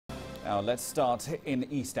Now let's start in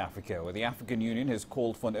East Africa, where the African Union has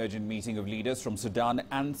called for an urgent meeting of leaders from Sudan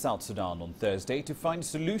and South Sudan on Thursday to find a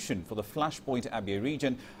solution for the Flashpoint Abyei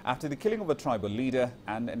region after the killing of a tribal leader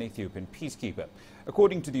and an Ethiopian peacekeeper.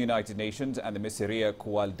 According to the United Nations and the Misseriya,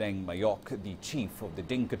 Kuwal Deng Mayok, the chief of the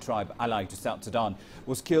Dinka tribe allied to South Sudan,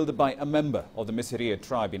 was killed by a member of the Misseriya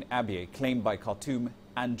tribe in Abyei, claimed by Khartoum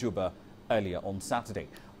and Juba earlier on Saturday.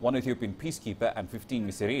 One Ethiopian peacekeeper and 15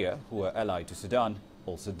 Misseriya, who were allied to Sudan,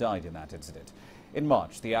 also died in that incident. In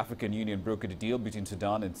March, the African Union brokered a deal between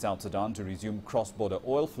Sudan and South Sudan to resume cross-border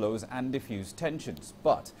oil flows and diffuse tensions.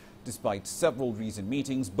 But despite several recent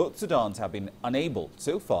meetings, both Sudans have been unable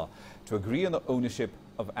so far to agree on the ownership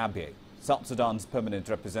of Abyei. South Sudan's permanent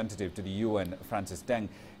representative to the UN, Francis Deng,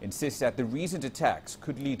 insists that the recent attacks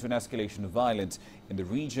could lead to an escalation of violence in the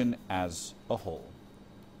region as a whole.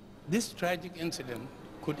 This tragic incident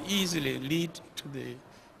could easily lead to the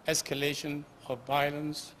escalation of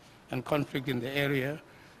violence and conflict in the area,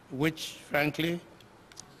 which frankly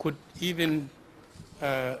could even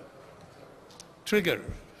trigger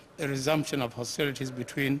a resumption of hostilities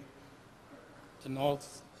between the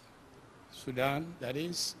North Sudan, that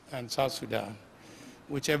is, and South Sudan,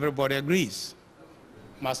 which everybody agrees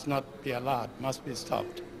must not be allowed, must be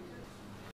stopped.